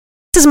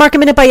This is Market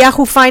Minute by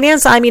Yahoo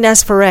Finance. I'm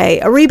Ines Ferre.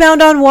 A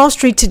rebound on Wall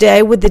Street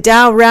today with the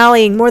Dow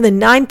rallying more than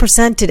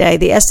 9% today.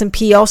 The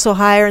S&P also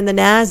higher and the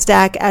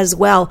NASDAQ as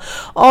well.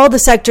 All the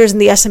sectors in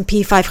the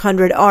S&P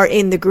 500 are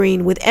in the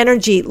green, with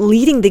energy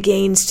leading the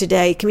gains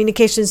today.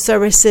 Communications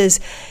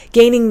services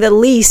gaining the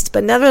least,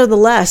 but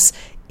nevertheless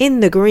in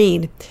the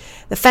green.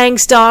 The FANG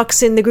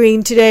stocks in the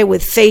green today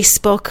with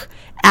Facebook,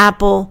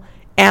 Apple,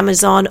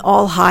 Amazon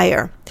all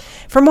higher.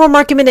 For more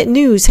Market Minute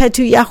news, head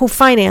to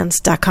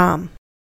yahoofinance.com.